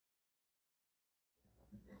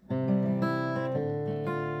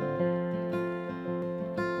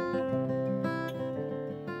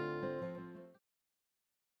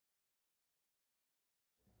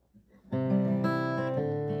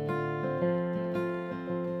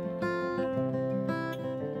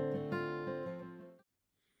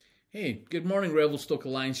Hey, good morning, Revelstoke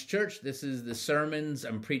Alliance Church. This is the sermons.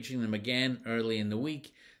 I'm preaching them again early in the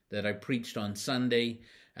week that I preached on Sunday.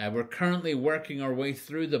 We're currently working our way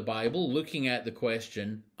through the Bible, looking at the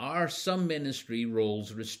question, are some ministry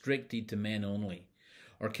roles restricted to men only?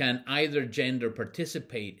 Or can either gender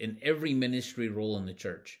participate in every ministry role in the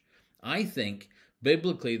church? I think,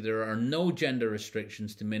 biblically, there are no gender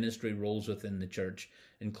restrictions to ministry roles within the church,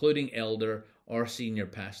 including elder or senior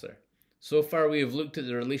pastor. So far, we have looked at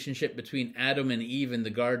the relationship between Adam and Eve in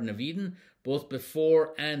the Garden of Eden, both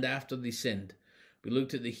before and after they sinned. We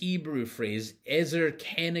looked at the Hebrew phrase, Ezer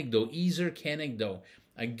Kenegdo,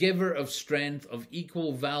 a giver of strength of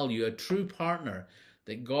equal value, a true partner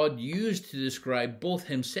that God used to describe both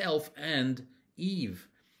himself and Eve.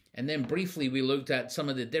 And then briefly, we looked at some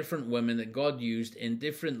of the different women that God used in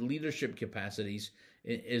different leadership capacities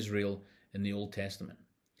in Israel in the Old Testament.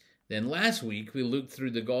 Then last week, we looked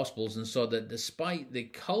through the Gospels and saw that despite the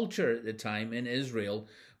culture at the time in Israel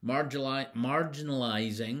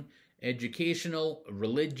marginalizing educational,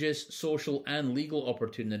 religious, social, and legal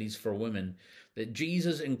opportunities for women, that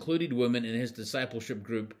Jesus included women in his discipleship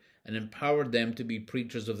group and empowered them to be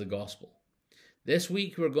preachers of the gospel. This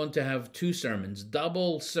week, we're going to have two sermons,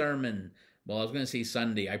 double sermon. Well, I was going to say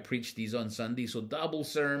Sunday. I preached these on Sunday, so double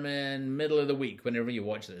sermon, middle of the week, whenever you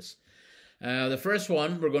watch this. The first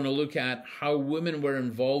one, we're going to look at how women were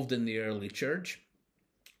involved in the early church.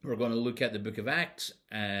 We're going to look at the book of Acts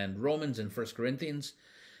and Romans and 1 Corinthians.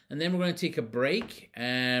 And then we're going to take a break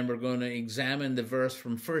and we're going to examine the verse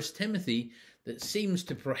from 1 Timothy that seems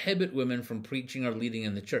to prohibit women from preaching or leading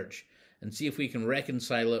in the church and see if we can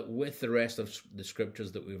reconcile it with the rest of the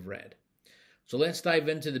scriptures that we've read. So let's dive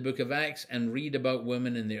into the book of Acts and read about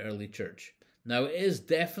women in the early church. Now, it is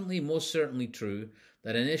definitely, most certainly true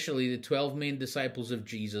that initially the 12 main disciples of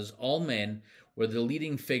Jesus, all men, were the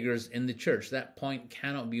leading figures in the church. That point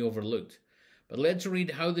cannot be overlooked. But let's read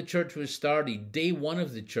how the church was started, day one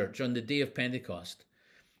of the church, on the day of Pentecost.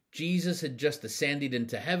 Jesus had just ascended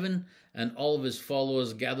into heaven, and all of his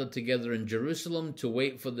followers gathered together in Jerusalem to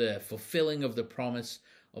wait for the fulfilling of the promise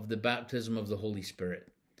of the baptism of the Holy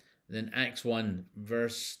Spirit. Then Acts 1,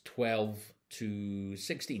 verse 12 to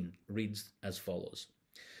 16 reads as follows.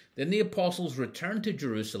 Then the apostles returned to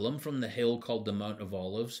Jerusalem from the hill called the Mount of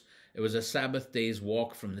Olives. It was a Sabbath day's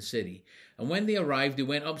walk from the city. And when they arrived, they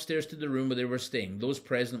went upstairs to the room where they were staying. Those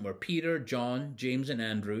present were Peter, John, James and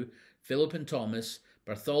Andrew, Philip and Thomas,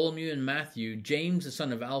 Bartholomew and Matthew, James the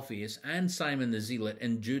son of Alphaeus, and Simon the Zealot,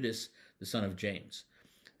 and Judas the son of James.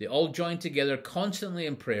 They all joined together constantly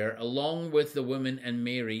in prayer, along with the women and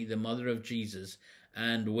Mary, the mother of Jesus,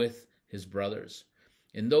 and with his brothers.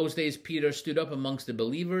 In those days, Peter stood up amongst the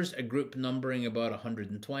believers, a group numbering about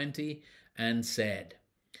 120, and said.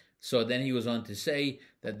 So then he was on to say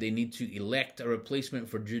that they need to elect a replacement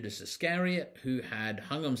for Judas Iscariot, who had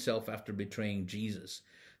hung himself after betraying Jesus.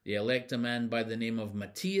 They elect a man by the name of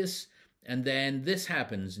Matthias, and then this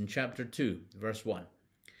happens in chapter 2, verse 1.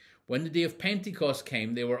 When the day of Pentecost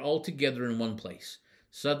came, they were all together in one place.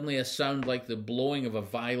 Suddenly a sound like the blowing of a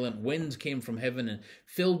violent wind came from heaven and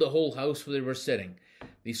filled the whole house where they were sitting.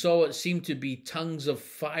 They saw what seemed to be tongues of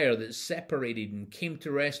fire that separated and came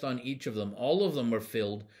to rest on each of them. All of them were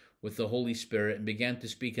filled with the Holy Spirit and began to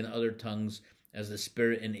speak in other tongues as the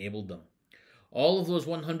Spirit enabled them. All of those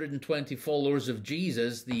 120 followers of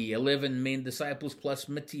Jesus, the 11 main disciples plus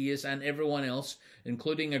Matthias and everyone else,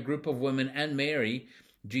 including a group of women and Mary,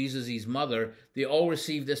 Jesus' mother, they all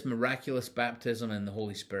received this miraculous baptism in the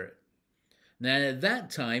Holy Spirit. Now at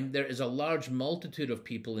that time, there is a large multitude of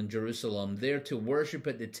people in Jerusalem there to worship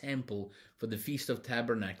at the temple for the Feast of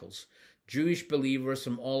Tabernacles, Jewish believers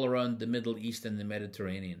from all around the Middle East and the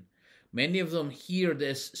Mediterranean. Many of them hear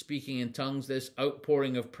this speaking in tongues, this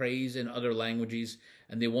outpouring of praise in other languages,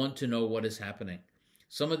 and they want to know what is happening.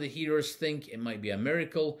 Some of the hearers think it might be a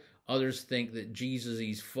miracle. Others think that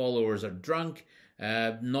Jesus' followers are drunk,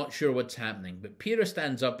 not sure what's happening. But Peter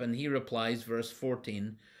stands up and he replies, verse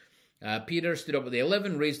 14, Peter stood up with the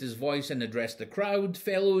 11, raised his voice and addressed the crowd.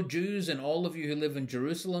 Fellow Jews and all of you who live in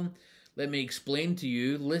Jerusalem, let me explain to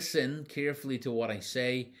you, listen carefully to what I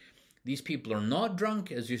say. These people are not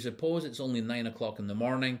drunk, as you suppose. It's only 9 o'clock in the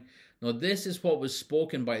morning. No, this is what was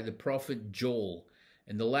spoken by the prophet Joel.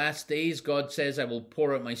 In the last days, God says, I will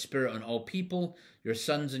pour out my spirit on all people. Your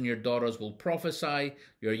sons and your daughters will prophesy.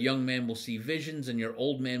 Your young men will see visions, and your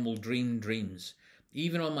old men will dream dreams.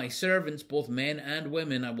 Even on my servants, both men and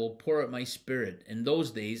women, I will pour out my spirit in those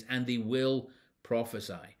days, and they will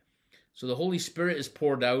prophesy. So the Holy Spirit is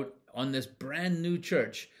poured out on this brand new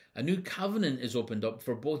church. A new covenant is opened up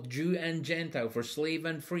for both Jew and Gentile, for slave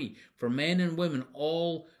and free, for men and women.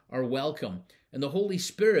 All are welcome. And the Holy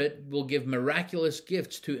Spirit will give miraculous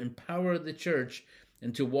gifts to empower the church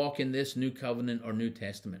and to walk in this new covenant or New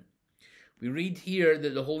Testament. We read here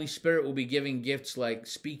that the Holy Spirit will be giving gifts like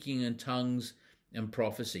speaking in tongues and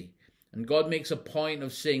prophecy. And God makes a point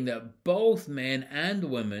of saying that both men and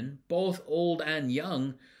women, both old and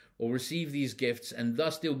young, will receive these gifts, and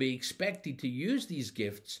thus they'll be expected to use these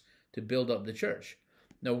gifts to build up the church.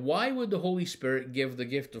 Now, why would the Holy Spirit give the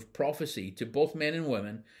gift of prophecy to both men and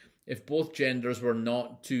women if both genders were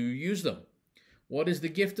not to use them? What is the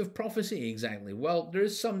gift of prophecy exactly? Well, there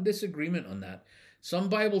is some disagreement on that. Some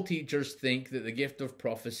Bible teachers think that the gift of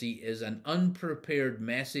prophecy is an unprepared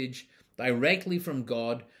message directly from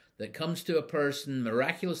God that comes to a person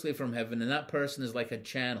miraculously from heaven, and that person is like a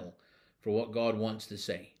channel for what God wants to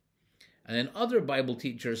say. And then other Bible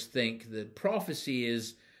teachers think that prophecy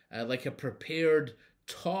is like a prepared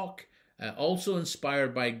talk, also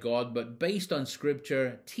inspired by God, but based on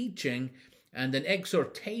Scripture, teaching, and an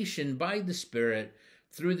exhortation by the Spirit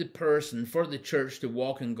through the person for the church to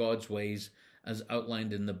walk in God's ways as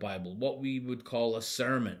outlined in the Bible, what we would call a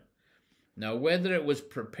sermon. Now, whether it was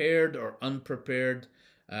prepared or unprepared,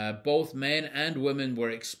 both men and women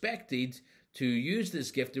were expected to use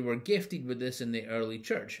this gift. They were gifted with this in the early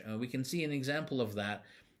church. We can see an example of that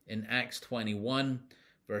in Acts 21,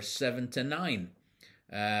 verse 7 to 9.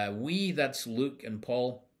 That's Luke and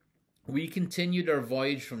Paul, we continued our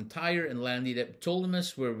voyage from Tyre and landed at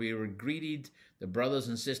Ptolemais, where we were greeted the brothers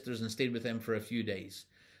and sisters and stayed with them for a few days.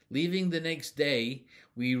 Leaving the next day,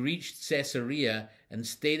 we reached Caesarea and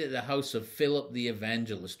stayed at the house of Philip the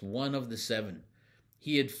evangelist, one of the 7.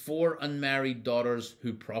 He had 4 unmarried daughters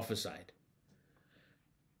who prophesied.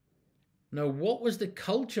 Now, what was the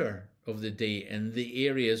culture of the day in the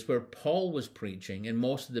areas where Paul was preaching and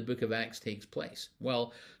most of the book of Acts takes place?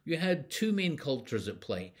 Well, you had 2 main cultures at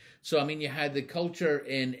play. So, you had the culture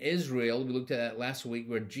in Israel, we looked at that last week,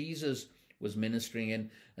 where Jesus was ministering in,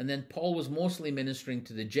 and then Paul was mostly ministering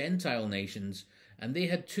to the Gentile nations, and they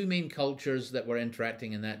had 2 main cultures that were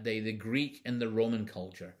interacting in that day, the Greek and the Roman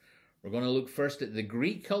culture. We're going to look first at the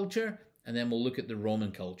Greek culture, and then we'll look at the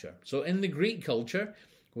Roman culture. So in the Greek culture,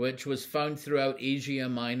 which was found throughout Asia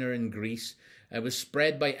Minor and Greece, it was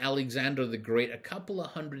spread by Alexander the Great a couple of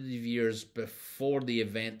hundred of years before the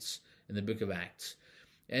events in the book of Acts.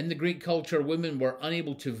 In the Greek culture, women were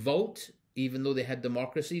unable to vote, even though they had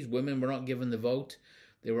democracies. Women were not given the vote.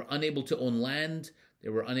 They were unable to own land. They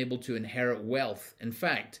were unable to inherit wealth. In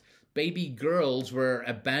fact, baby girls were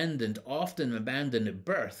often abandoned at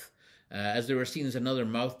birth, as they were seen as another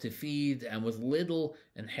mouth to feed and with little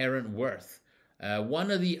inherent worth. One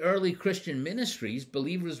of the early Christian ministries,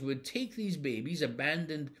 believers would take these babies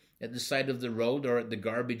abandoned at the side of the road or at the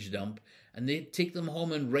garbage dump, and they'd take them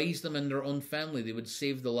home and raise them in their own family. They would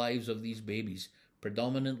save the lives of these babies,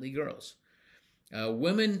 predominantly girls.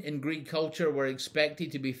 Women in Greek culture were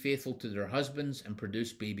expected to be faithful to their husbands and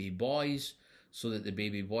produce baby boys so that the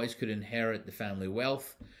baby boys could inherit the family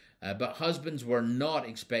wealth. But husbands were not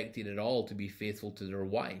expected at all to be faithful to their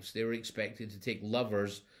wives. They were expected to take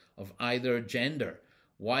lovers of either gender.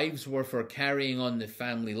 Wives were for carrying on the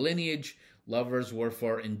family lineage. Lovers were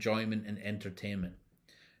for enjoyment and entertainment.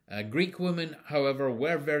 Greek women, however,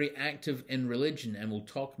 were very active in religion, and we'll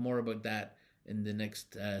talk more about that in the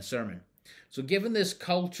next sermon. So given this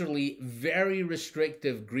culturally very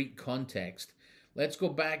restrictive Greek context, let's go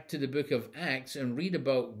back to the book of Acts and read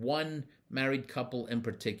about one married couple in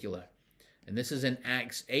particular. And this is in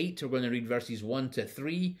Acts 8. We're going to read verses 1 to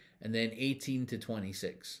 3 and then 18 to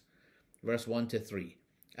 26. Verse 1 to 3.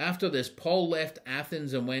 After this, Paul left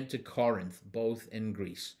Athens and went to Corinth, both in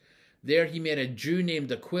Greece. There he met a Jew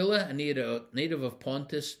named Aquila, a native of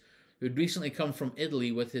Pontus, who had recently come from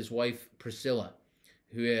Italy with his wife Priscilla,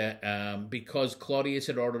 because Claudius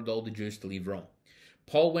had ordered all the Jews to leave Rome.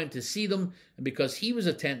 Paul went to see them, and because he was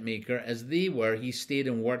a tent maker, as they were, he stayed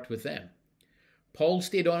and worked with them. Paul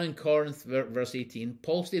stayed on in Corinth, verse 18,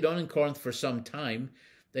 Paul stayed on in Corinth for some time,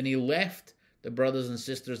 then he left the brothers and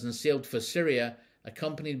sisters and sailed for Syria,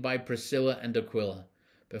 accompanied by Priscilla and Aquila.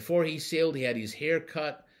 Before he sailed, he had his hair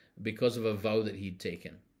cut because of a vow that he'd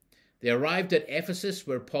taken. They arrived at Ephesus,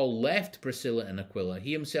 where Paul left Priscilla and Aquila.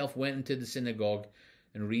 He himself went into the synagogue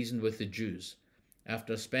and reasoned with the Jews.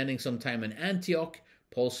 After spending some time in Antioch,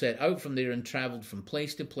 Paul set out from there and traveled from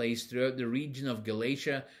place to place throughout the region of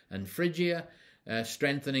Galatia and Phrygia,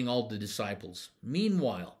 strengthening all the disciples.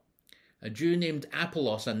 Meanwhile, a Jew named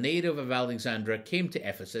Apollos, a native of Alexandria, came to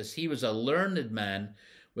Ephesus. He was a learned man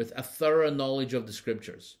with a thorough knowledge of the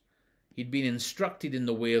Scriptures. He'd been instructed in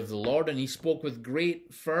the way of the Lord, and he spoke with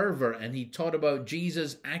great fervor, and he taught about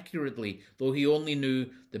Jesus accurately, though he only knew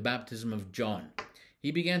the baptism of John.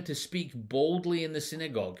 He began to speak boldly in the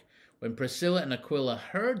synagogue. When Priscilla and Aquila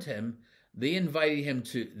heard him, they invited him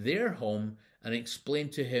to their home and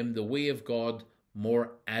explained to him the way of God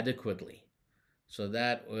more adequately. So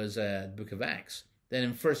that was the book of Acts. Then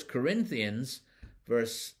in 1 Corinthians,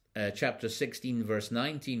 chapter 16, verse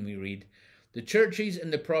 19, we read, "The churches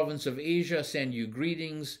in the province of Asia send you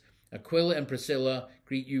greetings. Aquila and Priscilla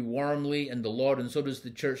greet you warmly in the Lord, and so does the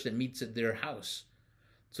church that meets at their house."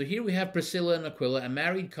 So here we have Priscilla and Aquila, a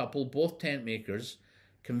married couple, both tent makers,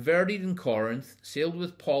 converted in Corinth, sailed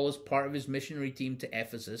with Paul as part of his missionary team to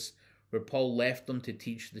Ephesus, where Paul left them to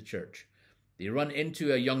teach the church. They run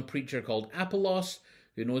into a young preacher called Apollos,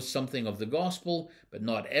 who knows something of the gospel, but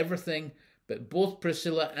not everything. But both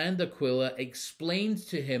Priscilla and Aquila explained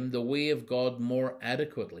to him the way of God more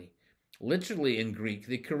adequately. Literally in Greek,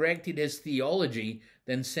 they corrected his theology,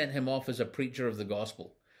 then sent him off as a preacher of the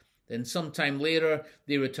gospel. Then sometime later,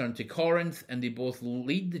 they returned to Corinth, and they both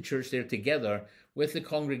lead the church there together with the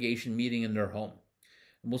congregation meeting in their home.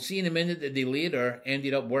 And we'll see in a minute that they later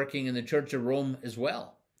ended up working in the Church of Rome as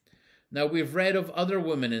well. Now, we've read of other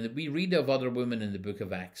women, and we read of other women in the book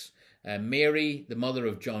of Acts. Mary, the mother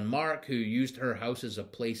of John Mark, who used her house as a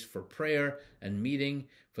place for prayer and meeting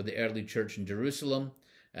for the early church in Jerusalem.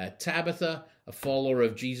 Tabitha, a follower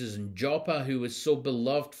of Jesus in Joppa, who was so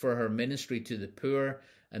beloved for her ministry to the poor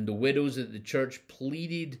and the widows that the church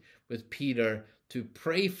pleaded with Peter to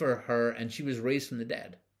pray for her, and she was raised from the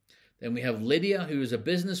dead. Then we have Lydia, who is a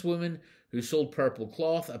businesswoman who sold purple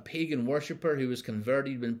cloth, a pagan worshipper who was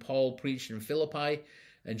converted when Paul preached in Philippi,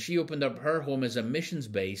 and she opened up her home as a missions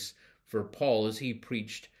base for Paul as he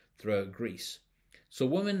preached throughout Greece. So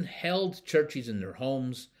women held churches in their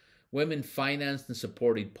homes, women financed and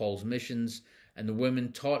supported Paul's missions, and the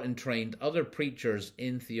women taught and trained other preachers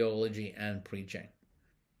in theology and preaching.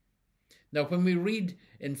 Now, when we read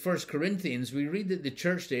in 1 Corinthians, we read that the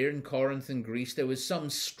church there in Corinth and Greece, there was some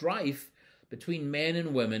strife between men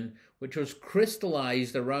and women, which was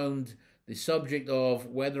crystallized around the subject of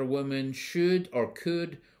whether women should or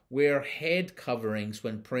could wear head coverings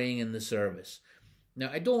when praying in the service. Now,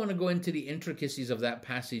 I don't want to go into the intricacies of that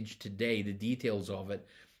passage today, the details of it.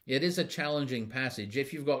 It is a challenging passage.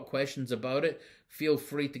 If you've got questions about it, feel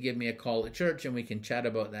free to give me a call at church and we can chat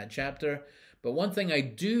about that chapter. But one thing I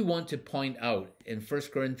do want to point out in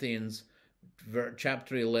 1 Corinthians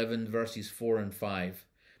chapter 11, verses 4 and 5,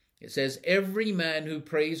 it says, "Every man who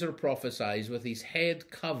prays or prophesies with his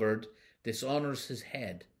head covered dishonors his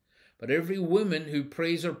head. But every woman who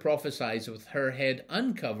prays or prophesies with her head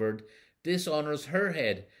uncovered dishonors her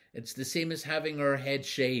head. It's the same as having her head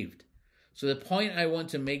shaved." So the point I want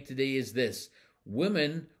to make today is this.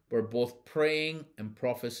 Women were both praying and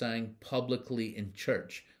prophesying publicly in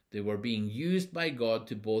church. They were being used by God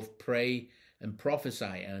to both pray and prophesy.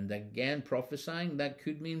 And again, prophesying, that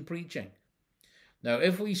could mean preaching. Now,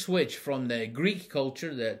 if we switch from the Greek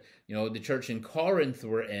culture that, the church in Corinth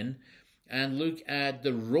were in, and look at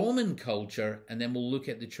the Roman culture, and then we'll look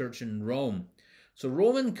at the church in Rome. So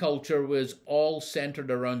Roman culture was all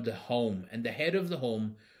centered around the home, and the head of the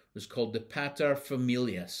home was called the pater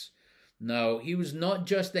familias. Now, he was not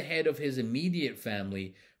just the head of his immediate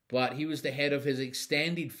family, but he was the head of his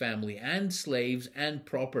extended family and slaves and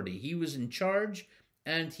property. He was in charge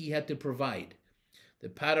and he had to provide. The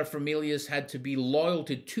paterfamilias had to be loyal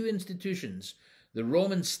to two institutions, the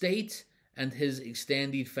Roman state and his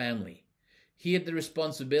extended family. He had the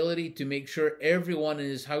responsibility to make sure everyone in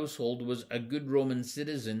his household was a good Roman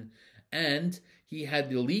citizen, and he had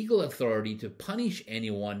the legal authority to punish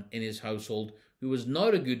anyone in his household who was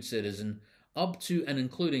not a good citizen, up to and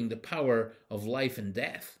including the power of life and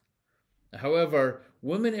death. However,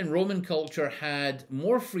 women in Roman culture had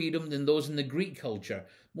more freedom than those in the Greek culture,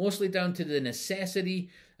 mostly down to the necessity,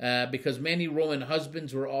 because many Roman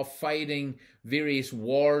husbands were off fighting various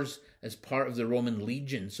wars as part of the Roman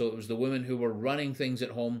legion. So it was the women who were running things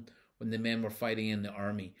at home when the men were fighting in the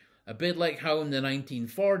army. A bit like how in the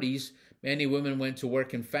 1940s, many women went to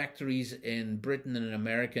work in factories in Britain and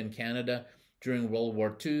America and Canada during World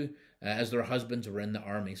War II as their husbands were in the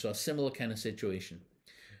army. So a similar kind of situation.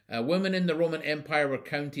 Women in the Roman Empire were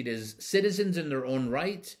counted as citizens in their own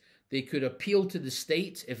right. They could appeal to the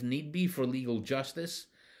state if need be for legal justice.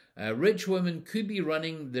 Rich women could be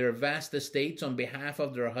running their vast estates on behalf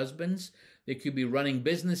of their husbands. They could be running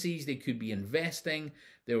businesses. They could be investing.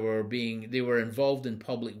 They were involved in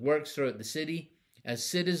public works throughout the city. As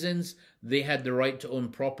citizens, they had the right to own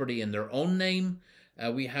property in their own name.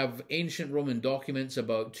 We have ancient Roman documents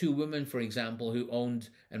about two women, for example, who owned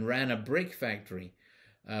and ran a brick factory.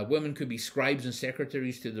 Women could be scribes and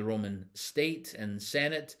secretaries to the Roman state and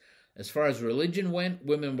senate. As far as religion went,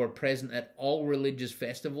 women were present at all religious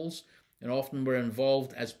festivals and often were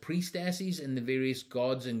involved as priestesses in the various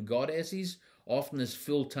gods and goddesses, often as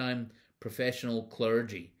full-time professional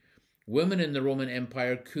clergy. Women in the Roman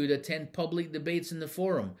Empire could attend public debates in the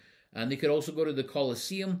Forum, and they could also go to the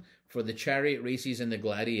Colosseum for the chariot races and the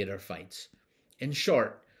gladiator fights. In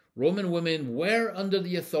short, Roman women were under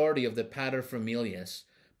the authority of the paterfamilias,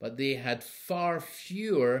 but they had far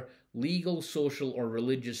fewer legal, social, or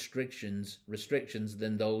religious restrictions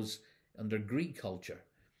than those under Greek culture.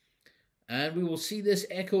 And we will see this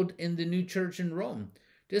echoed in the new church in Rome.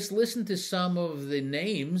 Just listen to some of the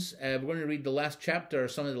names. We're going to read the last chapter, or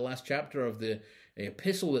some of the last chapter of the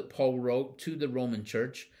epistle that Paul wrote to the Roman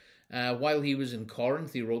church. While he was in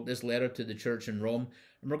Corinth, he wrote this letter to the church in Rome.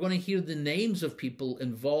 And we're going to hear the names of people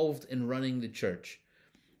involved in running the church.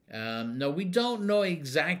 Now, we don't know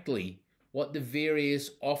exactly what the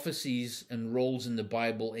various offices and roles in the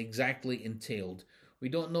Bible exactly entailed. We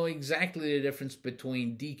don't know exactly the difference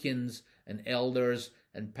between deacons and elders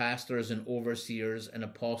and pastors and overseers and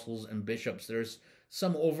apostles and bishops. There's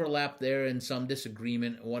some overlap there and some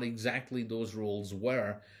disagreement on what exactly those roles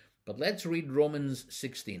were. But let's read Romans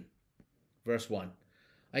 16, verse 1.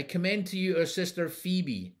 I commend to you our sister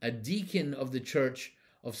Phoebe, a deacon of the church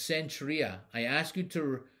of Cenchrea. I ask you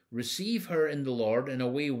to receive her in the Lord in a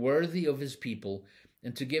way worthy of his people,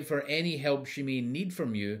 and to give her any help she may need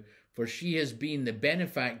from you, for she has been the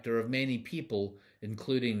benefactor of many people,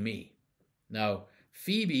 including me. Now,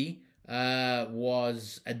 Phoebe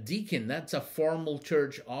was a deacon. That's a formal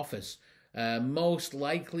church office. Most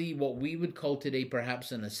likely what we would call today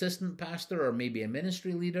perhaps an assistant pastor or maybe a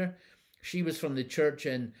ministry leader. She was from the church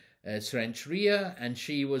in Cenchrea, and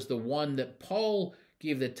she was the one that Paul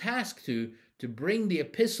gave the task to bring the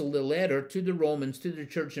epistle, the letter to the Romans, to the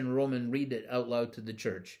church in Rome, and read it out loud to the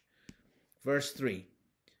church. Verse 3.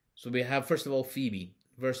 So we have, first of all, Phoebe.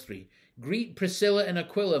 Verse 3. Greet Priscilla and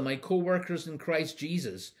Aquila, my co-workers in Christ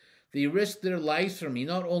Jesus. They risked their lives for me.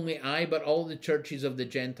 Not only I, but all the churches of the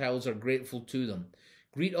Gentiles are grateful to them.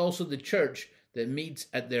 Greet also the church that meets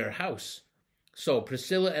at their house. So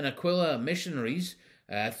Priscilla and Aquila, missionaries,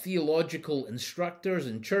 theological instructors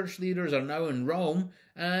and church leaders, are now in Rome,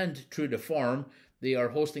 and true to form, they are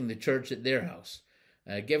hosting the church at their house.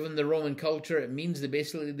 Given the Roman culture, it means that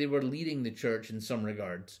basically they were leading the church in some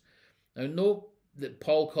regards. Now note that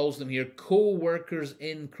Paul calls them here co-workers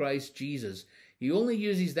in Christ Jesus. He only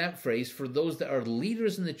uses that phrase for those that are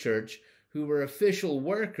leaders in the church who were official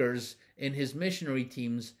workers in his missionary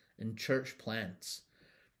teams and church plants.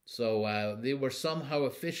 So they were somehow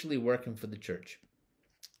officially working for the church.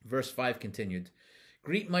 Verse 5 continued.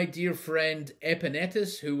 Greet my dear friend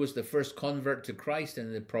Epanetus, who was the first convert to Christ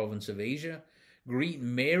in the province of Asia. Greet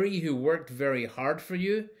Mary, who worked very hard for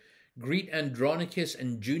you. Greet Andronicus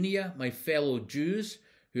and Junia, my fellow Jews,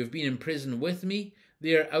 who have been in prison with me.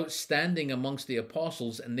 They are outstanding amongst the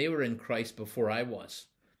apostles, and they were in Christ before I was.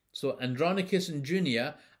 So Andronicus and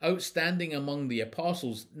Junia, outstanding among the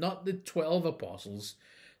apostles, not the 12 apostles.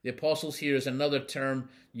 The apostles here is another term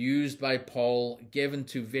used by Paul, given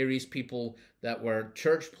to various people that were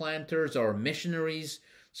church planters or missionaries.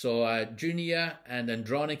 So Junia and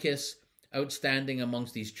Andronicus, outstanding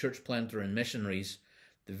amongst these church planter and missionaries.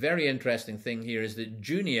 The very interesting thing here is that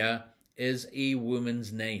Junia is a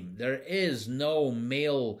woman's name. There is no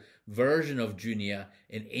male version of Junia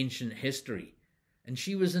in ancient history. And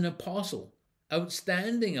she was an apostle,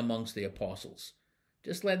 outstanding amongst the apostles.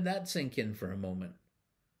 Just let that sink in for a moment.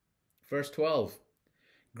 Verse 12.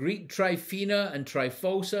 Greet Tryphena and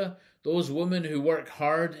Tryphosa, those women who work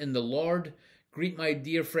hard in the Lord. Greet my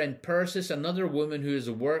dear friend Persis, another woman who has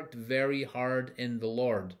worked very hard in the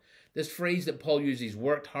Lord. This phrase that Paul uses,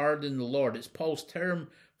 worked hard in the Lord, it's Paul's term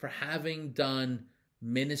for having done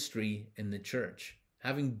ministry in the church,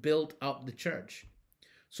 having built up the church.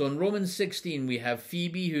 So in Romans 16, we have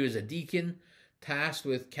Phoebe, who is a deacon, tasked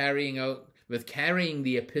with carrying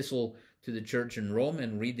the epistle to the church in Rome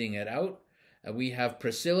and reading it out. We have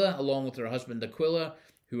Priscilla, along with her husband Aquila,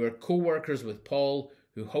 who are co-workers with Paul,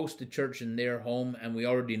 who host the church in their home, and we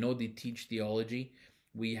already know they teach theology.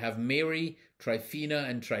 We have Mary, Tryphena,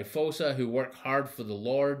 and Tryphosa, who work hard for the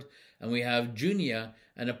Lord. And we have Junia,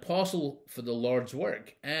 an apostle for the Lord's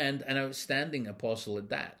work, and an outstanding apostle at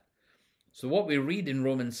that. So what we read in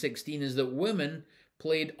Romans 16 is that women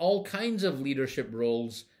played all kinds of leadership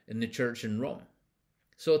roles in the church in Rome.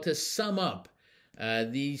 So to sum up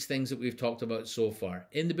these things that we've talked about so far,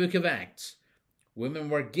 in the book of Acts, women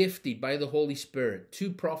were gifted by the Holy Spirit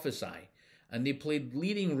to prophesy, and they played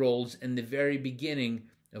leading roles in the very beginning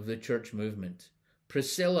of the church movement.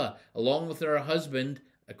 Priscilla, along with her husband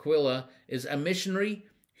Aquila, is a missionary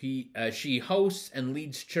She hosts and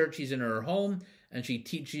leads churches in her home, and she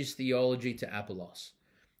teaches theology to Apollos.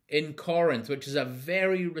 In Corinth, which is a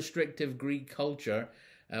very restrictive Greek culture,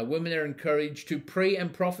 women are encouraged to pray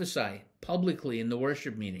and prophesy publicly in the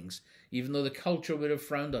worship meetings, even though the culture would have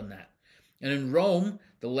frowned on that. And in Rome,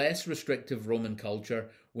 the less restrictive Roman culture,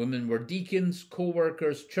 women were deacons,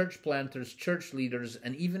 co-workers, church planters, church leaders,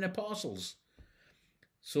 and even apostles.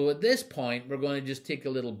 So at this point, we're going to just take a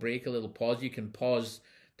little break, a little pause. You can pause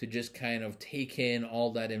to just kind of take in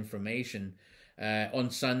all that information. On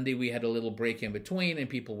Sunday, we had a little break in between, and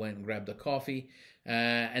people went and grabbed a coffee.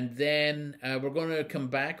 And then we're going to come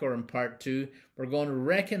back, or in part 2, we're going to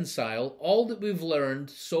reconcile all that we've learned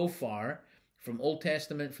so far from Old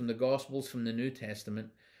Testament, from the Gospels, from the New Testament,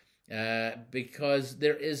 because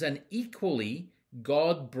there is an equally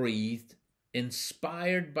God-breathed,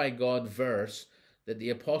 inspired by God verse that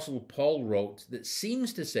the Apostle Paul wrote that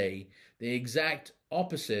seems to say the exact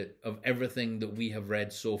opposite of everything that we have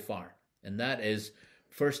read so far. And that is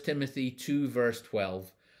 1 Timothy 2 verse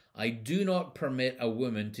 12. I do not permit a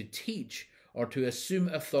woman to teach or to assume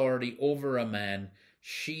authority over a man.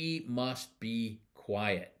 She must be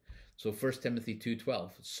quiet. So 1 Timothy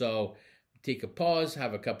 2:12. So take a pause,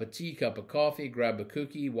 have a cup of tea, cup of coffee, grab a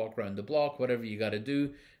cookie, walk around the block, whatever you got to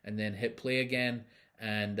do, and then hit play again,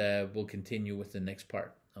 and we'll continue with the next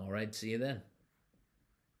part. All right, see you then.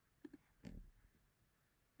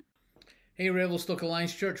 Hey, Revelstoke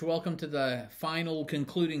Alliance Church, welcome to the final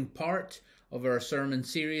concluding part of our sermon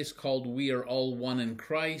series called We Are All One in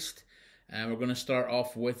Christ. And we're going to start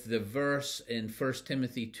off with the verse in 1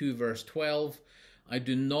 Timothy 2 verse 12. I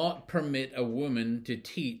do not permit a woman to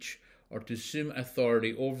teach or to assume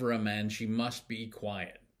authority over a man. She must be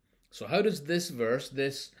quiet. So how does this verse,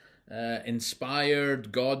 this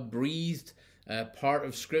inspired, God-breathed part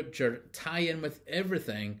of Scripture tie in with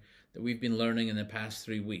everything that we've been learning in the past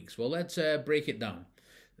 3 weeks? Well, let's break it down.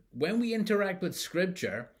 When we interact with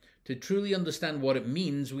Scripture, to truly understand what it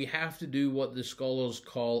means, we have to do what the scholars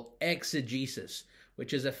call exegesis,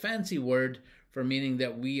 which is a fancy word for meaning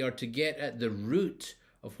that we are to get at the root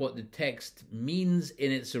of what the text means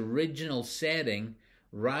in its original setting,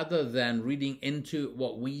 rather than reading into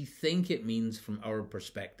what we think it means from our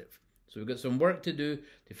perspective. So we've got some work to do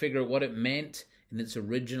to figure out what it meant in its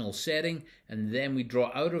original setting, and then we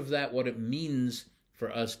draw out of that what it means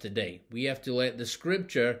for us today. We have to let the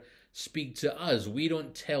Scripture speak to us. We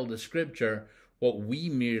don't tell the Scripture what we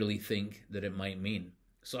merely think that it might mean.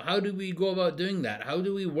 So how do we go about doing that? How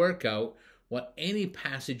do we work out what any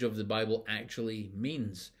passage of the Bible actually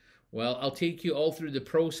means? Well, I'll take you all through the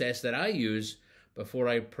process that I use before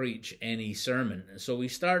I preach any sermon. So we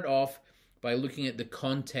start off by looking at the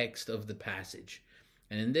context of the passage.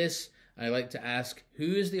 And in this, I like to ask, who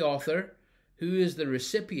is the author? Who is the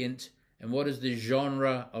recipient? And what is the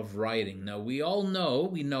genre of writing? Now, we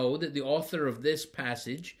know that the author of this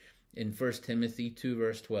passage in 1 Timothy 2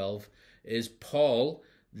 verse 12 is Paul,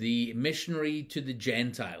 the missionary to the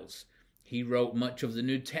Gentiles. He wrote much of the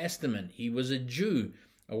New Testament. He was a Jew,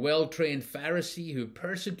 a well-trained Pharisee who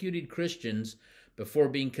persecuted Christians before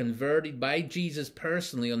being converted by Jesus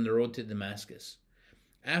personally on the road to Damascus.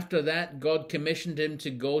 After that, God commissioned him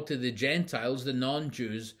to go to the Gentiles, the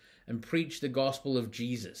non-Jews, and preach the gospel of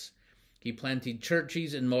Jesus. He planted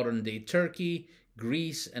churches in modern-day Turkey,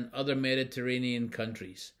 Greece, and other Mediterranean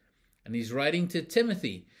countries. And he's writing to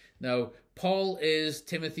Timothy. Now, Paul is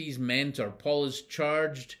Timothy's mentor. Paul has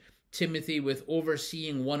charged Timothy with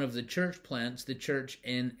overseeing one of the church plants, the church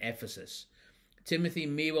in Ephesus. Timothy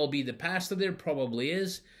may well be the pastor there, probably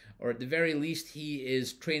is, or at the very least he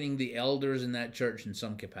is training the elders in that church in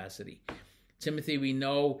some capacity. Timothy, we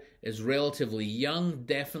know, is relatively young,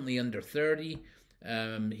 definitely under 30.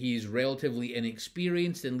 He's relatively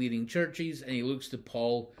inexperienced in leading churches, and he looks to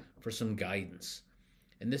Paul for some guidance.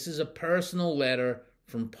 And this is a personal letter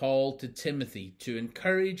from Paul to Timothy to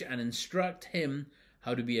encourage and instruct him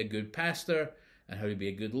how to be a good pastor and how to be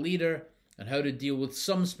a good leader and how to deal with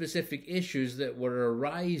some specific issues that were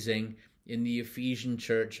arising in the Ephesian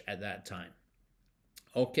church at that time.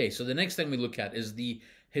 Okay, so the next thing we look at is the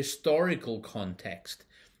historical context.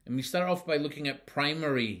 And we start off by looking at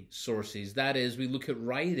primary sources. That is, we look at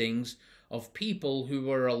writings of people who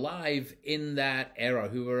were alive in that era,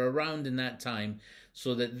 who were around in that time,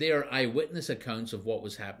 so that their eyewitness accounts of what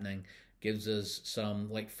was happening gives us some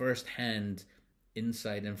first-hand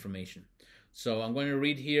inside information. So I'm going to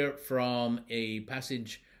read here from a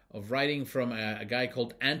passage of writing from a guy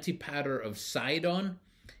called Antipater of Sidon.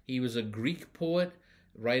 He was a Greek poet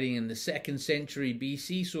writing in the 2nd century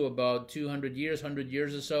BC, so about 100 years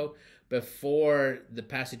or so before the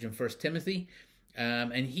passage in 1 Timothy.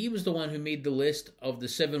 And he was the one who made the list of the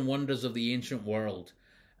seven wonders of the ancient world.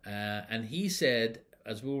 And he said,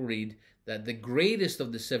 as we'll read, that the greatest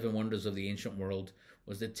of the seven wonders of the ancient world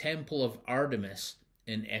was the temple of Artemis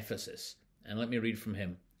in Ephesus. And let me read from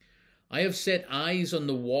him. I have set eyes on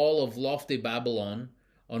the wall of lofty Babylon,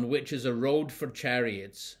 on which is a road for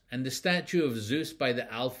chariots, and the statue of Zeus by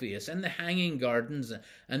the Alpheus, and the hanging gardens,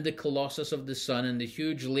 and the colossus of the sun, and the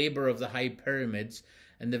huge labour of the high pyramids,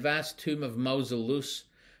 and the vast tomb of Mausolus.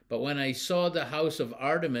 But when I saw the house of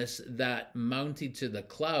Artemis that mounted to the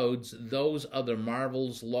clouds, those other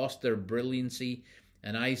marvels lost their brilliancy,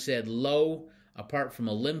 and I said, Lo, apart from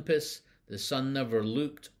Olympus, the sun never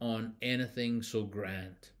looked on anything so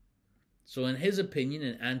grand. So in his opinion,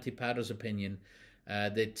 in Antipater's opinion,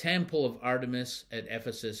 the temple of Artemis at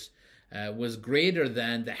Ephesus was greater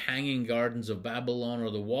than the hanging gardens of Babylon or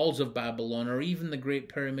the walls of Babylon or even the Great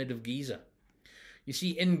Pyramid of Giza. You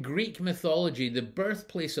see, in Greek mythology, the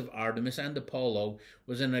birthplace of Artemis and Apollo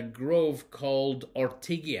was in a grove called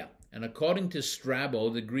Ortygia. And according to Strabo,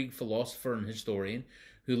 the Greek philosopher and historian,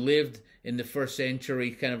 who lived in the first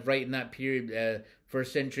century, kind of right in that period,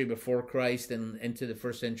 first century before Christ and into the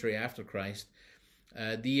first century after Christ,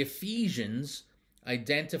 the Ephesians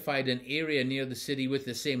identified an area near the city with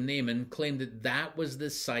the same name and claimed that that was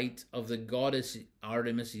the site of the goddess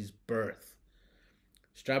Artemis's birth.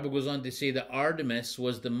 Strabo goes on to say that Artemis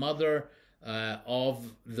was the mother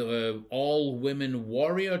of the all-women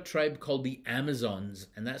warrior tribe called the Amazons,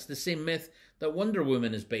 and that's the same myth that Wonder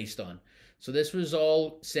Woman is based on. So this was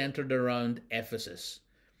all centered around Ephesus.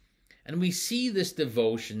 And we see this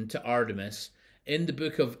devotion to Artemis in the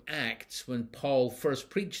book of Acts when Paul first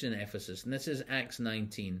preached in Ephesus. And this is Acts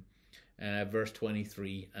 19, verse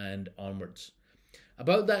 23 and onwards.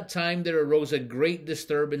 About that time there arose a great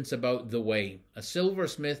disturbance about the way. A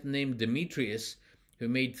silversmith named Demetrius, who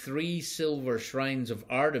made 3 silver shrines of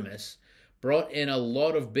Artemis, brought in a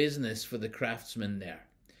lot of business for the craftsmen there.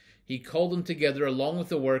 He called them together along with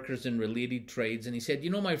the workers in related trades, and he said, you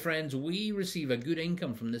know, my friends, we receive a good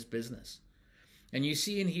income from this business. And you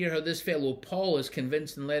see and hear how this fellow Paul has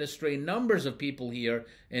convinced and led astray numbers of people here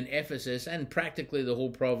in Ephesus and practically the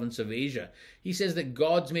whole province of Asia. He says that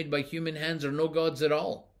gods made by human hands are no gods at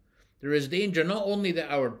all. There is danger not only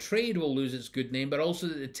that our trade will lose its good name, but also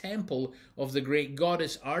that the temple of the great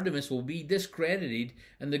goddess Artemis will be discredited,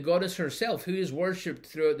 and the goddess herself, who is worshipped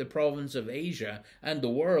throughout the province of Asia and the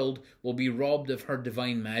world, will be robbed of her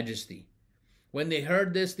divine majesty. When they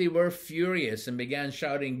heard this, they were furious and began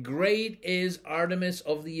shouting, Great is Artemis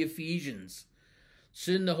of the Ephesians!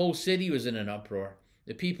 Soon the whole city was in an uproar.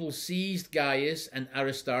 The people seized Gaius and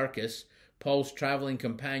Aristarchus, Paul's traveling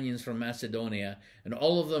companions from Macedonia, and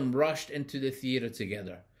all of them rushed into the theater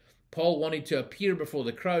together. Paul wanted to appear before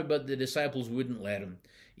the crowd, but the disciples wouldn't let him.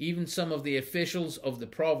 Even some of the officials of the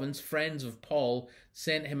province, friends of Paul,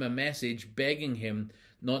 sent him a message begging him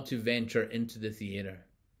not to venture into the theater.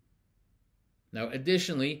 Now,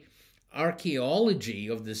 additionally, archaeology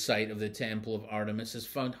of the site of the Temple of Artemis has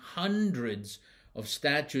found hundreds of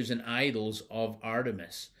statues and idols of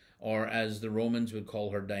Artemis, or as the Romans would call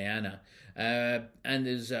her, Diana. And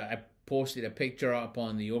I posted a picture up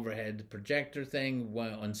on the overhead projector thing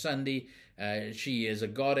on Sunday. She is a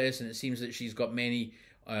goddess, and it seems that she's got many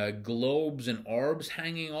globes and orbs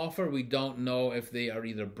hanging off her. We don't know if they are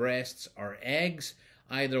either breasts or eggs.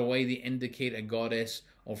 Either way, they indicate a goddess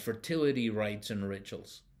of fertility rites and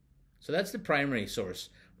rituals. So that's the primary source.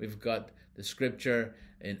 We've got the scripture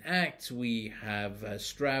in Acts, we have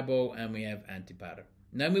Strabo, and we have Antipater.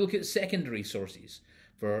 Now we look at secondary sources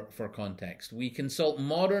for context. We consult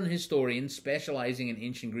modern historians specializing in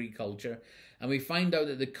ancient Greek culture, and we find out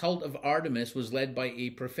that the cult of Artemis was led by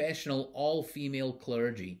a professional all-female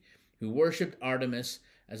clergy who worshipped Artemis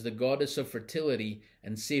as the goddess of fertility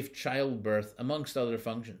and safe childbirth, amongst other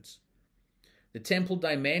functions. The temple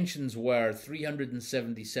dimensions were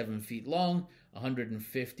 377 feet long,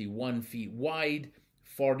 151 feet wide,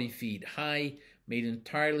 40 feet high, made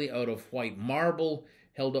entirely out of white marble,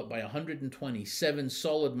 held up by 127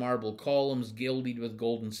 solid marble columns gilded with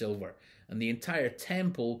gold and silver. And the entire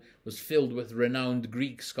temple was filled with renowned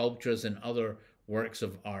Greek sculptures and other works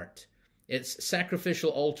of art. Its sacrificial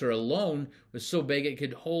altar alone was so big it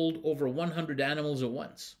could hold over 100 animals at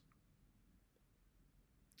once.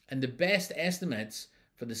 And the best estimates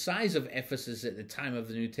for the size of Ephesus at the time of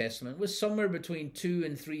the New Testament was somewhere between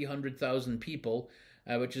 200,000 and 300,000 people,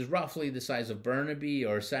 which is roughly the size of Burnaby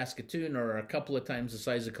or Saskatoon, or a couple of times the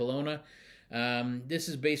size of Kelowna. This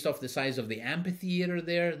is based off the size of the amphitheater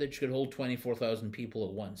there, that could hold 24,000 people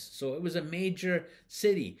at once. So it was a major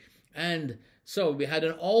city. And So we had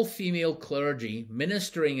an all-female clergy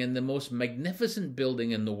ministering in the most magnificent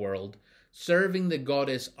building in the world, serving the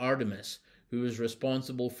goddess Artemis, who was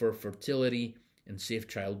responsible for fertility and safe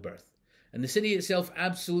childbirth. And the city itself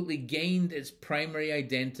absolutely gained its primary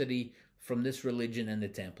identity from this religion in the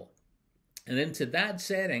temple. And into that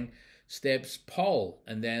setting steps Paul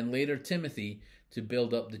and then later Timothy to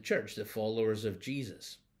build up the church, the followers of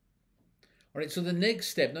Jesus. All right, so the next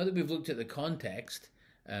step, now that we've looked at the context,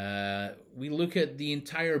 we look at the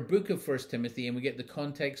entire book of 1 Timothy and we get the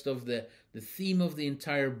context of the theme of the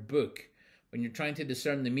entire book. When you're trying to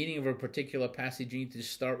discern the meaning of a particular passage, you need to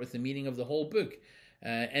start with the meaning of the whole book.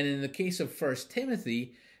 And in the case of 1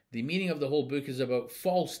 Timothy, the meaning of the whole book is about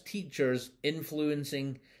false teachers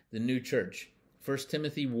influencing the new church. 1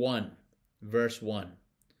 Timothy 1, verse 1.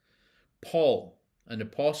 Paul, an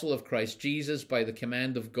apostle of Christ Jesus, by the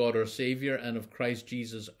command of God our Savior and of Christ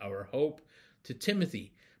Jesus our hope, to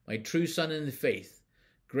Timothy, my true son in the faith,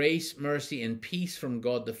 grace, mercy, and peace from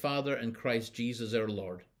God the Father and Christ Jesus our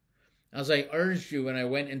Lord. As I urged you when I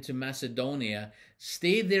went into Macedonia,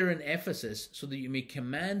 stay there in Ephesus so that you may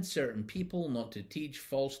command certain people not to teach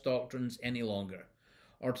false doctrines any longer,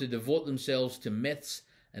 or to devote themselves to myths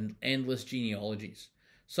and endless genealogies.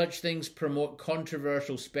 Such things promote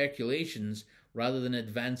controversial speculations rather than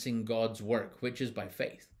advancing God's work, which is by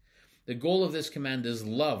faith. The goal of this command is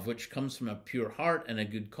love, which comes from a pure heart and a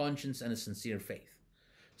good conscience and a sincere faith.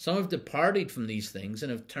 Some have departed from these things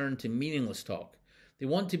and have turned to meaningless talk. They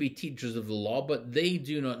want to be teachers of the law, but they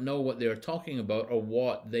do not know what they are talking about or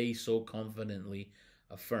what they so confidently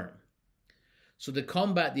affirm. So to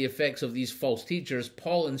combat the effects of these false teachers,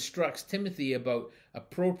 Paul instructs Timothy about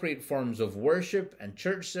appropriate forms of worship and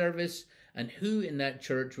church service and who in that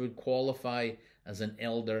church would qualify as an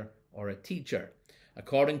elder or a teacher.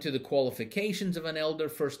 According to the qualifications of an elder,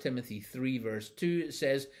 1 Timothy 3 verse 2, it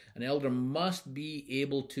says, an elder must be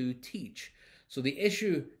able to teach. So the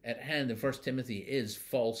issue at hand in 1 Timothy is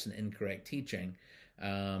false and incorrect teaching,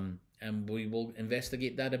 and we will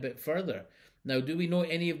investigate that a bit further. Now, do we know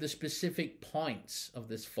any of the specific points of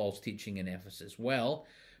this false teaching in Ephesus? Well,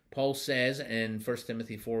 Paul says in 1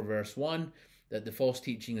 Timothy 4 verse 1 that the false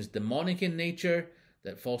teaching is demonic in nature,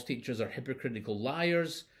 that false teachers are hypocritical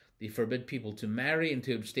liars, they forbid people to marry and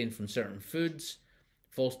to abstain from certain foods.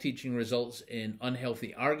 False teaching results in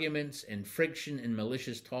unhealthy arguments, in friction, in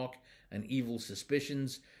malicious talk, and evil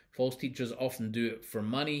suspicions. False teachers often do it for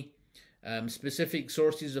money. Specific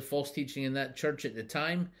sources of false teaching in that church at the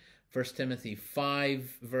time, 1 Timothy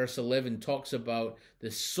 5 verse 11 talks about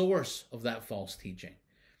the source of that false teaching.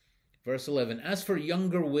 Verse 11, as for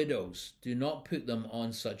younger widows, do not put them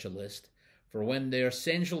on such a list, for when their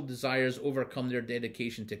sensual desires overcome their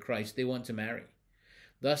dedication to Christ, they want to marry.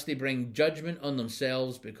 Thus they bring judgment on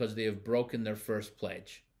themselves because they have broken their first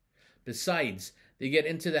pledge. Besides, they get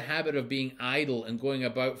into the habit of being idle and going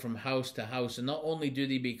about from house to house, and not only do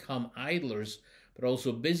they become idlers, but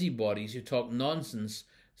also busybodies who talk nonsense,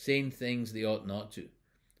 saying things they ought not to.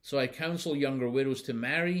 So I counsel younger widows to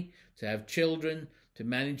marry, to have children, to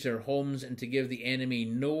manage their homes, and to give the enemy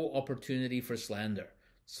no opportunity for slander.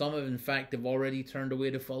 Some have in fact already turned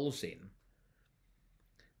away to follow Satan.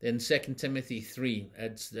 Then 2 Timothy 3,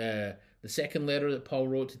 it's the second letter that Paul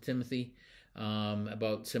wrote to Timothy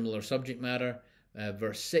about similar subject matter.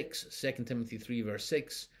 Verse 6, 2 Timothy 3 verse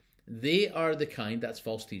 6, they are the kind, that's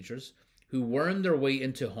false teachers, who worm their way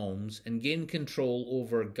into homes and gain control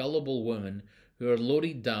over gullible women who are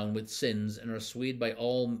loaded down with sins and are swayed by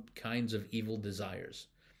all kinds of evil desires,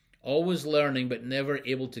 always learning but never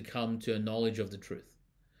able to come to a knowledge of the truth.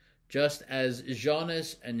 Just as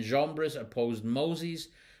Jannes and Jambres opposed Moses,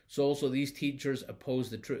 so also these teachers oppose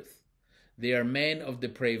the truth. They are men of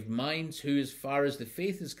depraved minds who, as far as the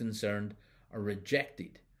faith is concerned, are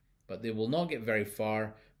rejected, but they will not get very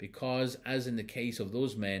far because, as in the case of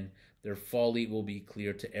those men, their folly will be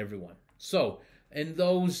clear to everyone. So, in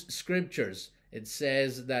those scriptures, it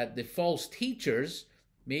says that the false teachers,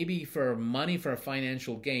 maybe for money, for a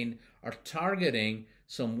financial gain, are targeting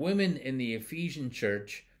some women in the Ephesian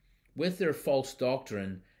church with their false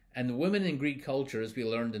doctrine. And the women in Greek culture, as we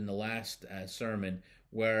learned in the last sermon,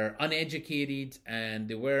 were uneducated and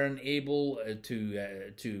they weren't able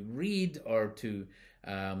to read or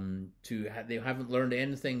they haven't learned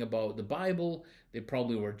anything about the Bible. They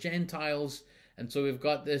probably were Gentiles. And so we've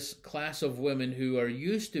got this class of women who are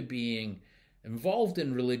used to being involved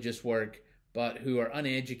in religious work, but who are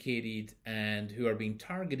uneducated and who are being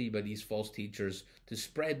targeted by these false teachers to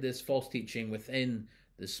spread this false teaching within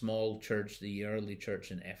the small church, the early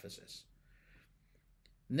church in Ephesus.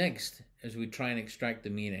 Next, as we try and extract the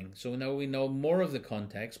meaning. So now we know more of the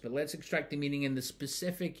context, but let's extract the meaning in the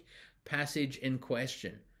specific passage in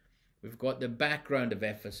question. We've got the background of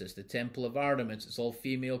Ephesus, the temple of Artemis. It's all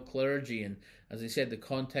female clergy, and as I said, the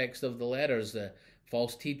context of the letters, the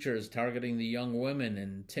false teachers targeting the young women,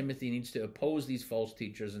 and Timothy needs to oppose these false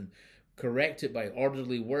teachers and correct it by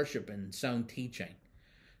orderly worship and sound teaching.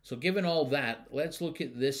 So given all that, let's look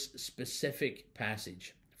at this specific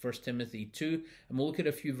passage, 1 Timothy 2, and we'll look at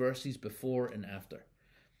a few verses before and after.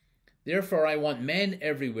 Therefore I want men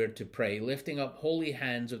everywhere to pray, lifting up holy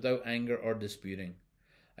hands without anger or disputing.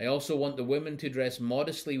 I also want the women to dress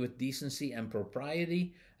modestly with decency and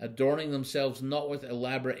propriety, adorning themselves not with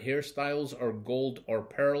elaborate hairstyles or gold or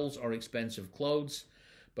pearls or expensive clothes,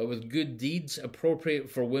 but with good deeds appropriate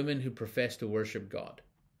for women who profess to worship God.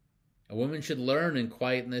 A woman should learn in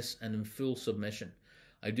quietness and in full submission.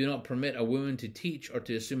 I do not permit a woman to teach or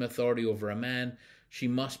to assume authority over a man. She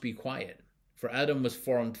must be quiet. For Adam was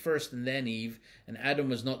formed first and then Eve, and Adam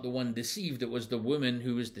was not the one deceived, it was the woman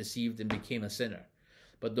who was deceived and became a sinner.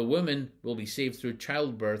 But the women will be saved through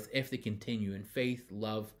childbirth if they continue in faith,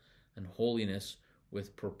 love, and holiness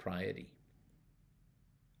with propriety.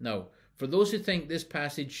 Now, for those who think this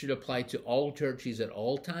passage should apply to all churches at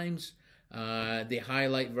all times, they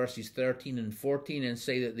highlight verses 13 and 14 and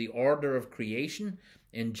say that the order of creation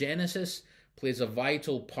in Genesis plays a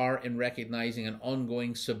vital part in recognizing an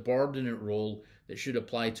ongoing subordinate role that should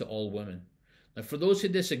apply to all women. Now, for those who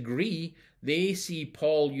disagree, they see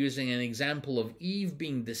Paul using an example of Eve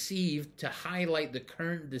being deceived to highlight the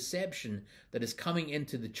current deception that is coming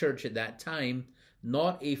into the church at that time,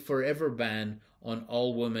 not a forever ban on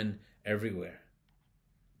all women everywhere.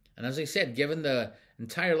 And as I said, given the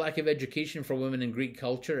entire lack of education for women in Greek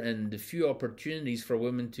culture and the few opportunities for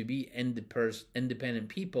women to be independent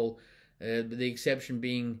people, the exception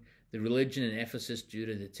being the religion in Ephesus due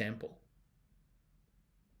to the temple.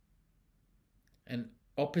 And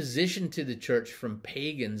opposition to the church from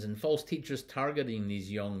pagans and false teachers targeting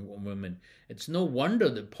these young women. It's no wonder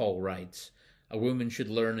that Paul writes, a woman should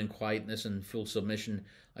learn in quietness and full submission.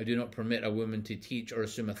 I do not permit a woman to teach or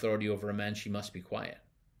assume authority over a man. She must be quiet.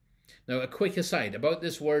 Now, a quick aside about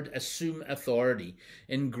this word, assume authority.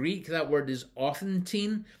 In Greek, that word is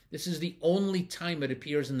authentine. This is the only time it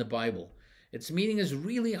appears in the Bible. Its meaning is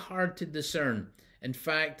really hard to discern. In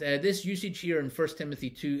fact, this usage here in 1 Timothy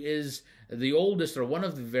 2 is the oldest, or one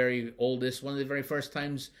of the very oldest, one of the very first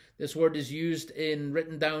times this word is used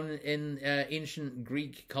written down in ancient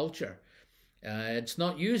Greek culture. It's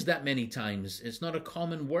not used that many times. It's not a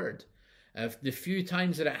common word. The few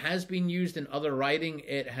times that it has been used in other writing,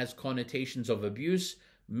 it has connotations of abuse,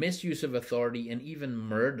 misuse of authority, and even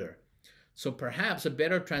murder. So perhaps a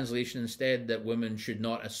better translation instead that women should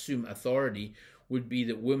not assume authority would be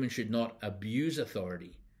that women should not abuse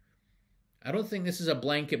authority. I don't think this is a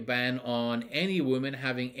blanket ban on any woman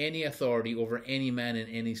having any authority over any man in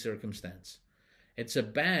any circumstance. It's a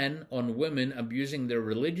ban on women abusing their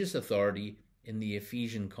religious authority in the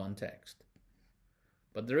Ephesian context.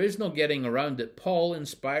 But there is no getting around it. Paul,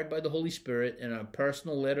 inspired by the Holy Spirit in a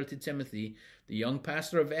personal letter to Timothy, the young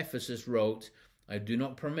pastor of Ephesus, wrote, I do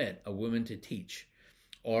not permit a woman to teach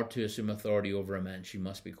or to assume authority over a man. She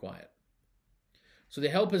must be quiet. So to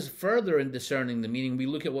help us further in discerning the meaning, we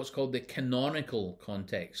look at what's called the canonical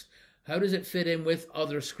context. How does it fit in with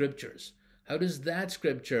other scriptures? How can that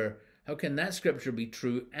scripture be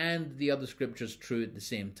true and the other scriptures true at the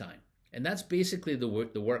same time? And that's basically the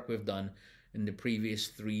work we've done in the previous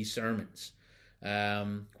 3 sermons.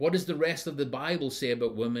 What does the rest of the Bible say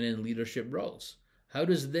about women in leadership roles? How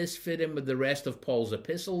does this fit in with the rest of Paul's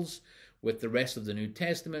epistles, with the rest of the New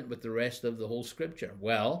Testament, with the rest of the whole scripture?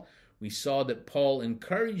 Well, we saw that Paul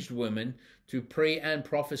encouraged women to pray and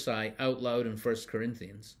prophesy out loud in 1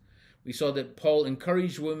 Corinthians. We saw that Paul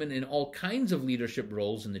encouraged women in all kinds of leadership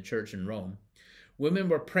roles in the church in Rome. Women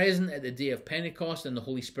were present at the day of Pentecost, and the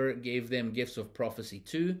Holy Spirit gave them gifts of prophecy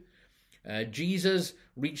too. Jesus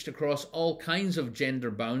reached across all kinds of gender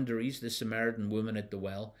boundaries, the Samaritan woman at the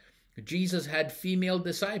well. Jesus had female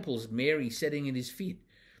disciples, Mary sitting at his feet.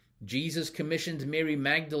 Jesus commissioned Mary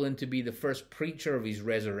Magdalene to be the first preacher of his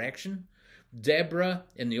resurrection. Deborah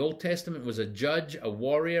in the Old Testament was a judge, a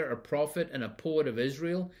warrior, a prophet, and a poet of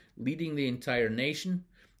Israel, leading the entire nation.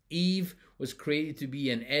 Eve was created to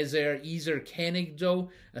be an Ezer Kenegdo,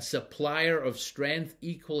 a supplier of strength,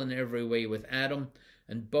 equal in every way with Adam,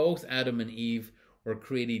 and both Adam and Eve were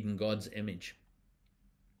created in God's image.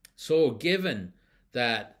 So given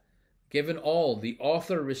all, the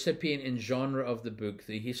author, recipient, and genre of the book,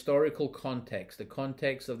 the historical context, the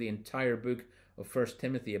context of the entire book of 1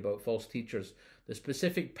 Timothy about false teachers, the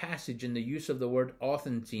specific passage in the use of the word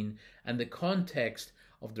authentine, and the context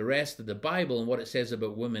of the rest of the Bible and what it says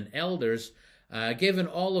about women elders, Given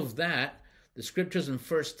all of that, the scriptures in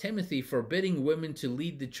 1 Timothy forbidding women to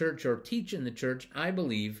lead the church or teach in the church, I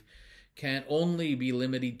believe, can only be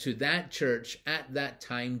limited to that church at that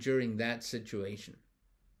time during that situation.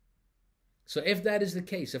 So if that is the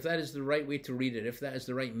case, if that is the right way to read it, if that is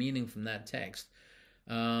the right meaning from that text,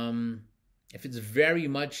 if it's very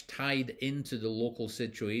much tied into the local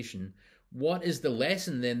situation, what is the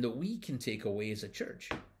lesson then that we can take away as a church?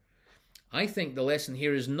 I think the lesson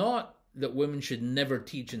here is not that women should never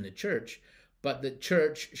teach in the church, but that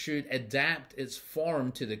church should adapt its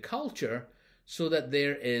form to the culture so that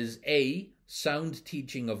there is A, sound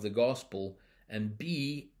teaching of the gospel, and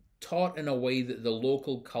B, taught in a way that the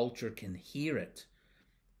local culture can hear it.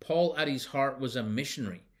 Paul at his heart was a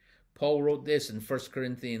missionary. Paul wrote this in 1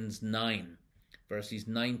 Corinthians 9, verses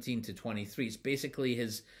 19 to 23. It's basically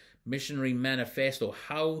his missionary manifesto,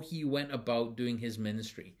 how he went about doing his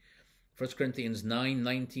ministry. 1 Corinthians 9,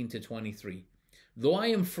 19 to 23. Though I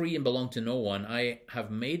am free and belong to no one, I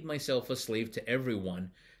have made myself a slave to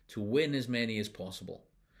everyone to win as many as possible.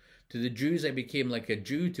 To the Jews I became like a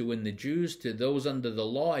Jew to win the Jews. To those under the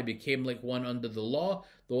law I became like one under the law,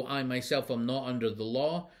 though I myself am not under the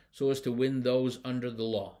law, so as to win those under the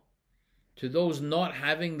law. To those not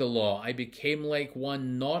having the law I became like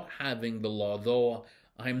one not having the law, though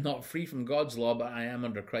I am not free from God's law, but I am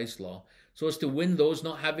under Christ's law, so as to win those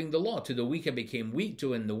not having the law. To the weak I became weak, to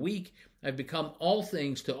win the weak. I've become all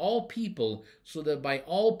things to all people, so that by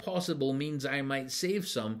all possible means I might save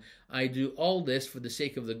some. I do all this for the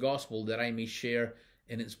sake of the gospel, that I may share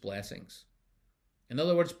in its blessings. In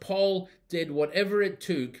other words, Paul did whatever it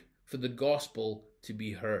took for the gospel to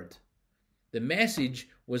be heard. The message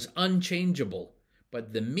was unchangeable,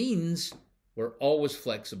 but the means were always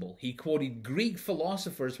flexible. He quoted Greek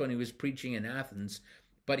philosophers when he was preaching in Athens,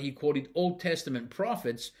 but he quoted Old Testament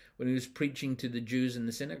prophets when he was preaching to the Jews in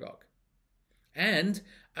the synagogue. And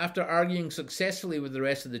after arguing successfully with the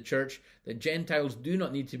rest of the church that Gentiles do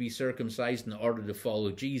not need to be circumcised in order to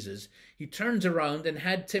follow Jesus, he turns around and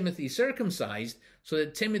had Timothy circumcised so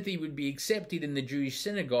that Timothy would be accepted in the Jewish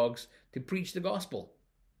synagogues to preach the gospel.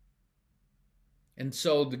 And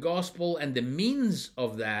so the gospel and the means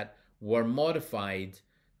of that were modified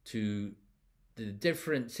to the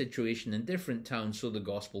different situation in different towns so the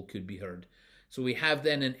gospel could be heard. So we have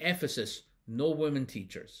then in Ephesus, no women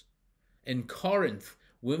teachers. In Corinth,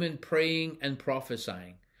 women praying and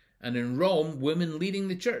prophesying. And in Rome, women leading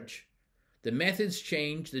the church. The methods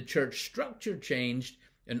changed, the church structure changed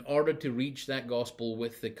in order to reach that gospel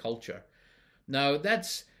with the culture. Now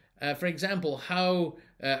that's, for example, how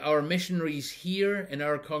our missionaries here in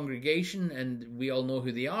our congregation, and we all know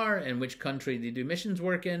who they are and which country they do missions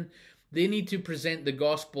work in, they need to present the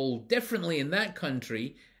gospel differently in that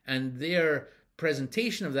country, and their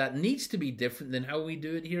presentation of that needs to be different than how we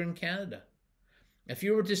do it here in Canada. If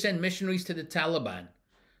you were to send missionaries to the Taliban,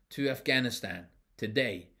 to Afghanistan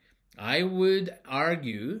today, I would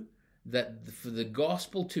argue that for the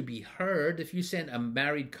gospel to be heard, if you sent a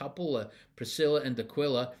married couple, Priscilla and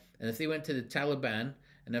Aquila, and if they went to the Taliban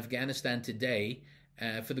in Afghanistan today,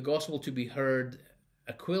 for the gospel to be heard,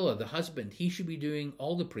 Aquila, the husband, he should be doing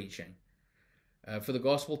all the preaching. For the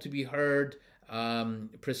gospel to be heard,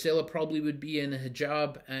 Priscilla probably would be in a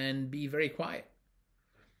hijab and be very quiet.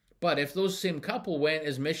 But if those same couple went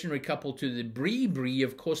as missionary couple to the Bribri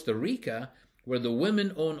of Costa Rica, where the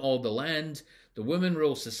women own all the land, the women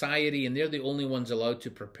rule society, and they're the only ones allowed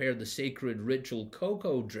to prepare the sacred ritual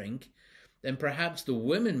cocoa drink, then perhaps the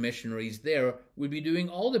women missionaries there would be doing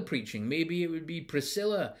all the preaching. Maybe it would be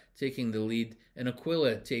Priscilla taking the lead and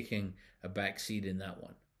Aquila taking a back seat in that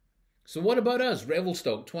one. So what about us,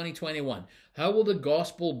 Revelstoke 2021? How will the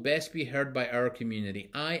gospel best be heard by our community?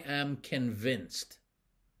 I am convinced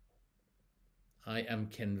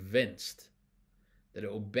that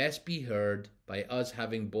it will best be heard by us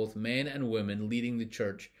having both men and women leading the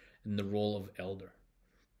church in the role of elder.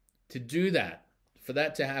 To do that, for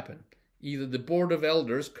that to happen, either the board of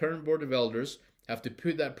elders, current board of elders, have to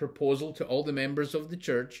put that proposal to all the members of the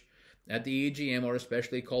church at the AGM or a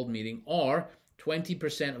specially called meeting, or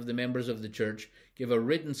 20% of the members of the church give a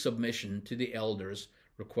written submission to the elders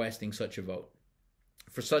requesting such a vote.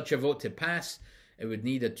 For such a vote to pass, it would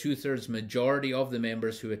need a 2/3 majority of the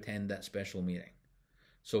members who attend that special meeting.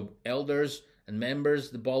 So elders and members,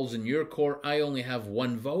 the ball's in your court. I only have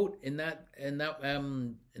one vote in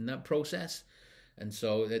that process, and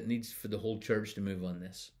so it needs for the whole church to move on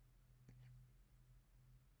this.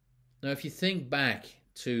 Now, if you think back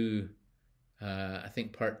to I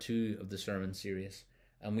think part 2 of the sermon series,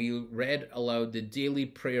 and we read aloud the daily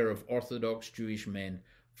prayer of Orthodox Jewish men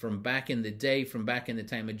from back in the day, from back in the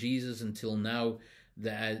time of Jesus until now,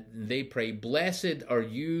 they pray, "Blessed are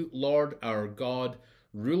you, Lord our God,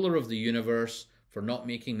 ruler of the universe, for not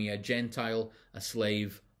making me a Gentile, a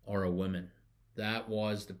slave, or a woman." That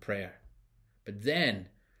was the prayer. But then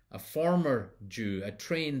a former Jew, a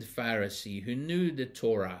trained Pharisee who knew the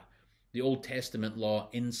Torah, the Old Testament law,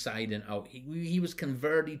 inside and out, he was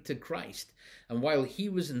converted to Christ. And while he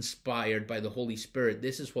was inspired by the Holy Spirit,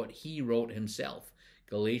 this is what he wrote himself.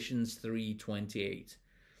 Galatians 3:28.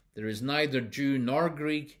 "There is neither Jew nor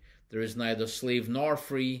Greek, there is neither slave nor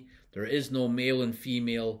free, there is no male and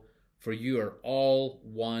female, for you are all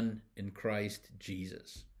one in Christ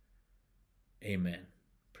Jesus." Amen.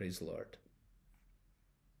 Praise the Lord.